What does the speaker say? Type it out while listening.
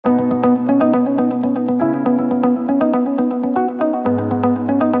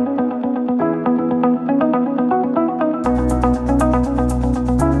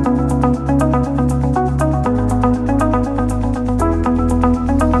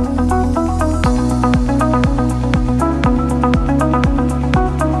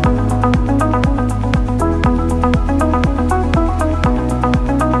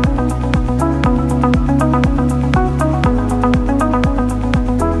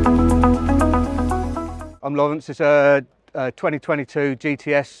I'm Lawrence. It's a 2022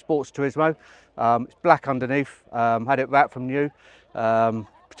 GTS Sports Turismo. It's black underneath. Had it wrapped from new.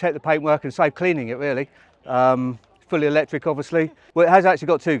 Protect the paintwork and save cleaning it really. Fully electric obviously. Well, it has actually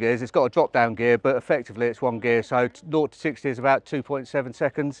got two gears. It's got a drop down gear, but effectively it's one gear. So 0 to 60 is about 2.7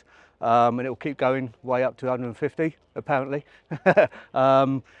 seconds. And it will keep going way up to 150 apparently. Yeah,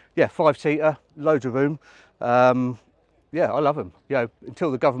 5-seater, loads of room. Yeah, I love them. You know,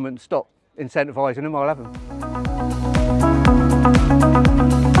 until the government stop incentivising them, I'll have them.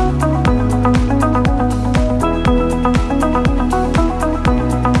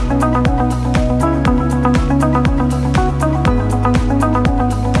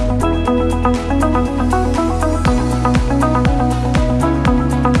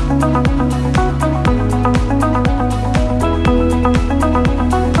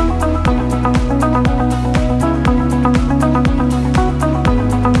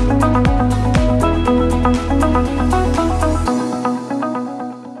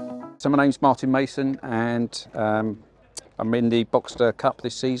 So my name's Martin Mason and I'm in the Boxster Cup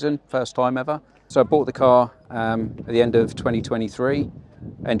this season, first time ever. So I bought the car at the end of 2023,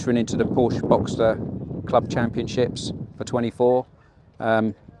 entering into the Porsche Boxster Club Championships for 24.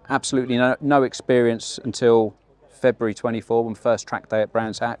 Absolutely no experience until February 24 when first track day at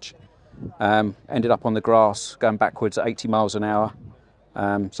Brands Hatch. Ended up on the grass going backwards at 80 miles an hour.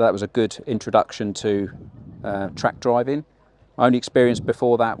 So that was a good introduction to track driving. My only experience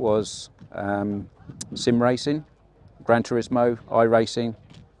before that was sim racing, Gran Turismo, iRacing,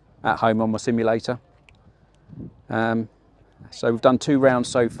 at home on my simulator. So we've done 2 rounds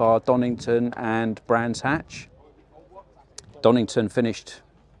so far, Donington and Brands Hatch. Donington finished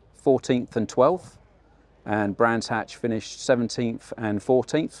 14th and 12th, and Brands Hatch finished 17th and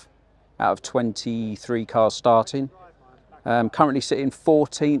 14th out of 23 cars starting. Currently sitting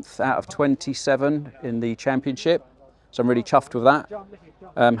 14th out of 27 in the championship. So I'm really chuffed with that.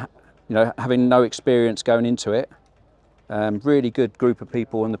 You know, having no experience going into it. Really good group of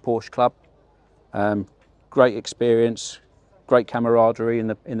people in the Porsche club. Great experience, great camaraderie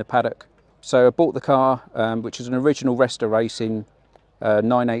in the paddock. So I bought the car, which is an original Resta Racing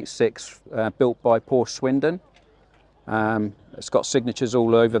 986 built by Porsche Swindon. It's got signatures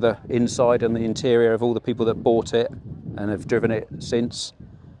all over the inside and the interior of all the people that bought it and have driven it since.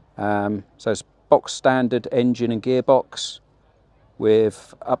 So it's box standard engine and gearbox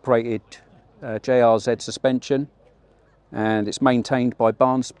with uprated JRZ suspension, and it's maintained by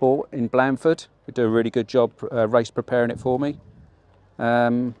Barn Sport in Blandford, who do a really good job race preparing it for me.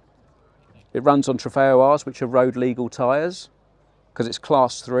 It runs on Trofeo Rs, which are road legal tyres, because it's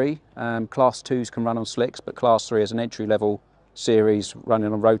class 3. Class 2s can run on slicks, but class 3 is an entry level series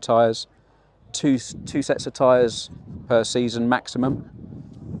running on road tyres. Two sets of tyres per season maximum.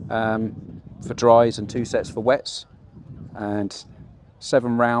 For dries and 2 sets for wets, and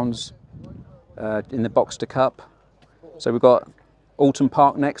 7 rounds in the Boxster Cup. So we've got Alton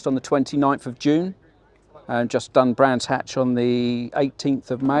Park next on the 29th of June, and just done Brands Hatch on the 18th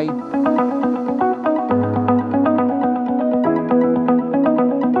of May.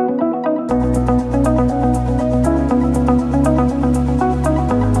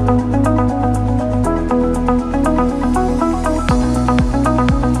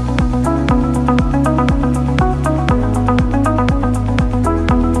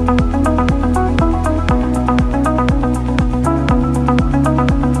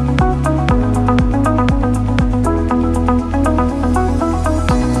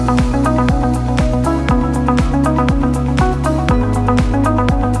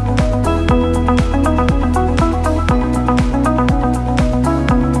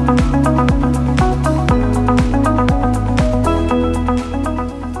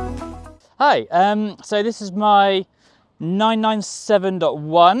 Hi, so this is my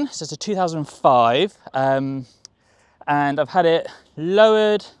 997.1, so it's a 2005, and I've had it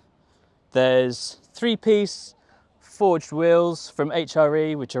lowered. There's 3-piece forged wheels from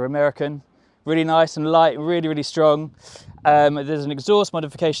HRE, which are American, really nice and light, really, really strong. There's an exhaust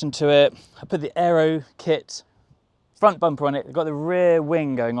modification to it. I put the aero kit front bumper on it. I've got the rear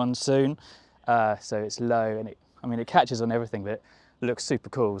wing going on soon, so it's low, and it catches on everything, but it looks super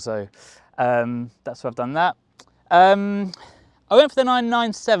cool. So that's why I've done that. I went for the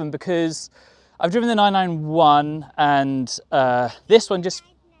 997 because I've driven the 991, and this one just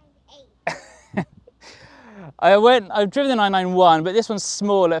I've driven the 991, but this one's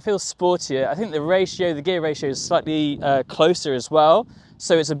smaller, it feels sportier. I think the gear ratio is slightly closer as well.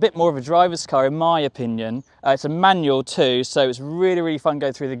 So it's a bit more of a driver's car in my opinion. It's a manual too, so it's really, really fun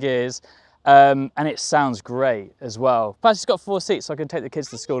going through the gears. And it sounds great as well. Plus it's got 4 seats, so I can take the kids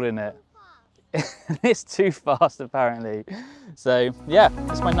to school in it. it's too fast apparently. So yeah,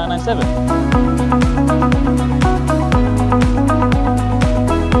 it's my 997.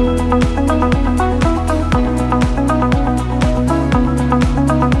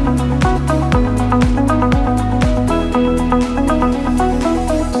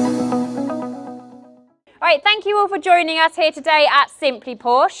 Right, thank you all for joining us here today at Simply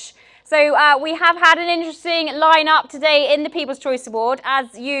Porsche. So we have had an interesting lineup today in the People's Choice Award.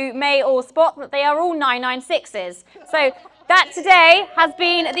 As you may all spot, that they are all 996s. So that today has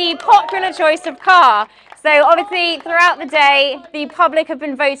been the popular choice of car. So obviously throughout the day, the public have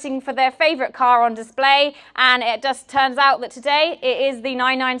been voting for their favourite car on display, and it just turns out that today it is the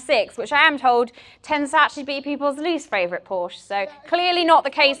 996, which I am told tends to actually be people's least favourite Porsche. So clearly not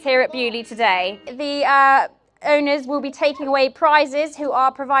the case here at Beaulieu today. The owners will be taking away prizes who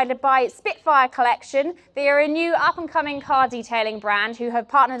are provided by Spitfire Collection. They are a new up-and-coming car detailing brand who have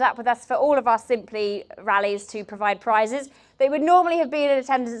partnered up with us for all of our Simply rallies to provide prizes. They would normally have been in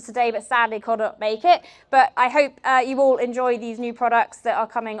attendance today, but sadly could not make it. But I hope you all enjoy these new products that are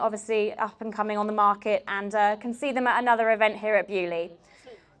coming, obviously, up and coming on the market, and can see them at another event here at Beaulieu.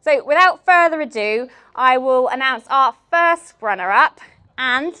 So without further ado, I will announce our first runner-up,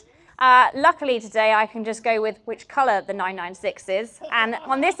 and luckily today I can just go with which colour the 996 is, and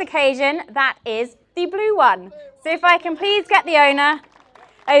on this occasion that is the blue one. So if I can please get the owner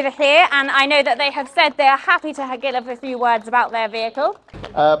over here, and I know that they have said they are happy to give a few words about their vehicle.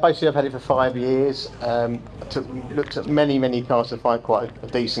 Basically I've had it for 5 years, looked at many cars to find quite a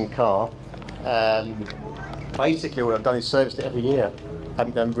decent car. Basically what I've done is serviced it every year. I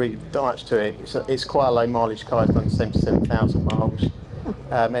haven't done really much to it. It's quite a low mileage car, it's done 77,000 miles.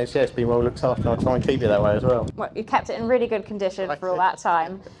 It's been well looked after. I'll try and keep it that way as well. Well, you kept it in really good condition for all that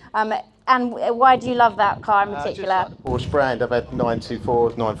time. And why do you love that car in particular? Just like the Porsche brand. I've had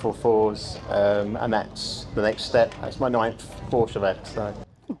 924s, 944s, and that's the next step. That's my 9th Porsche I've had. So.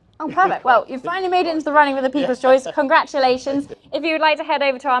 Oh, perfect. Well, you've finally made it into the running with the People's Choice. Congratulations. If you would like to head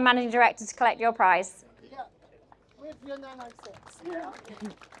over to our managing director to collect your prize. Yeah, with your 996. Yeah.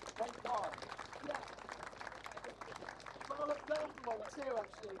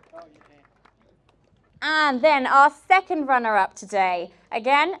 And then our second runner-up today.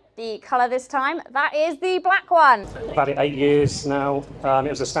 Again, the colour this time, that is the black one. I've had it 8 years now. It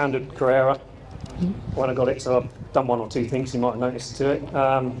was a standard Carrera when I got it, so I've done 1 or 2 things you might have noticed to it.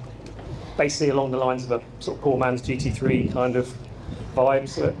 Basically along the lines of a sort of poor man's GT3 kind of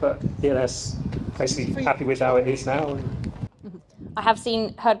vibe to it, but yeah, that's basically happy with how it is now. I have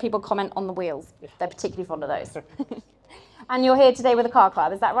heard people comment on the wheels. They're particularly fond of those. And you're here today with a car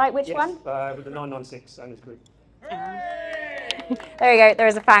club, is that right? Which one? With the 996 owners group. There you go, there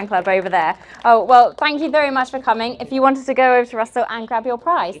is a fan club over there. Oh, well, thank you very much for coming. If you wanted to go over to Russell and grab your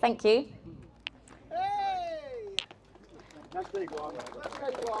prize, thank you.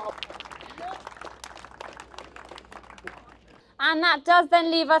 And that does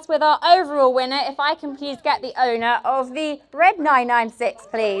then leave us with our overall winner. If I can please get the owner of the red 996,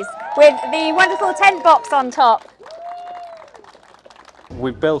 please, with the wonderful tent box on top.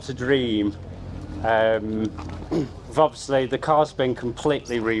 We've built a dream. Obviously the car's been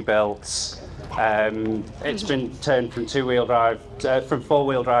completely rebuilt. It's been turned from four-wheel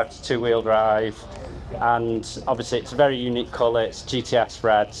drive to two-wheel drive, and obviously it's a very unique colour. It's GTS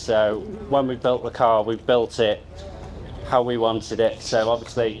red. So when we built the car, we built it how we wanted it. So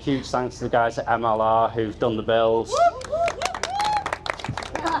obviously huge thanks to the guys at MLR who've done the build.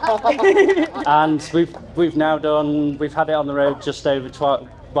 And we've had it on the road just over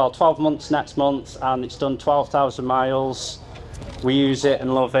 12 months next month, and it's done 12,000 miles. We use it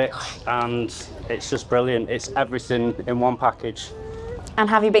and love it, and it's just brilliant. It's everything in one package. And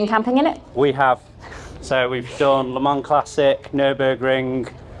have you been camping in it? We have. So we've done Le Mans Classic,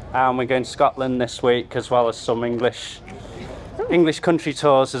 Nürburgring, and we're going to Scotland this week, as well as some English country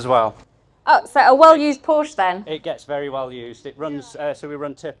tours as well. Oh, so a well-used Porsche then? It gets very well used. It runs, so we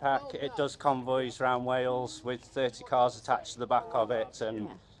run Tipac. It does convoys around Wales with 30 cars attached to the back of it, and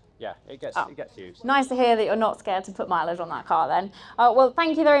yeah, it gets used. Nice to hear that you're not scared to put mileage on that car then. Well,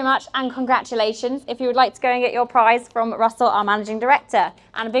 thank you very much and congratulations. If you would like to go and get your prize from Russell, our Managing Director.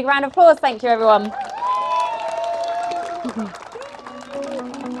 And a big round of applause, thank you everyone.